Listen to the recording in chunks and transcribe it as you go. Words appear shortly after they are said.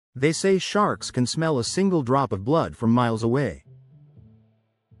They say sharks can smell a single drop of blood from miles away.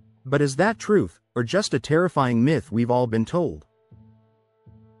 But is that truth, or just a terrifying myth we've all been told?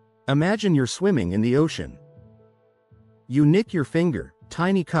 Imagine you're swimming in the ocean. You nick your finger,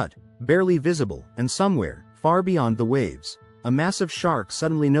 tiny cut, barely visible, and somewhere, far beyond the waves, a massive shark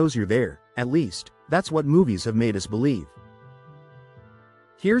suddenly knows you're there. At least, that's what movies have made us believe.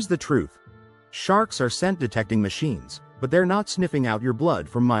 Here's the truth. Sharks are scent-detecting machines, but they're not sniffing out your blood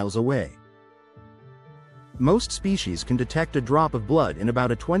from miles away. Most species can detect a drop of blood in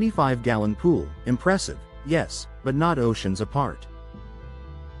about a 25-gallon pool. Impressive, yes, but not oceans apart.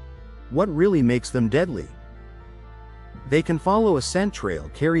 What really makes them deadly? They can follow a scent trail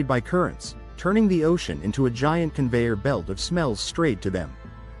carried by currents, turning the ocean into a giant conveyor belt of smells straight to them.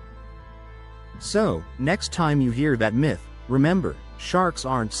 So, next time you hear that myth, remember, sharks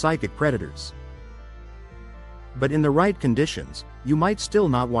aren't psychic predators. But in the right conditions, you might still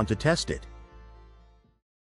not want to test it.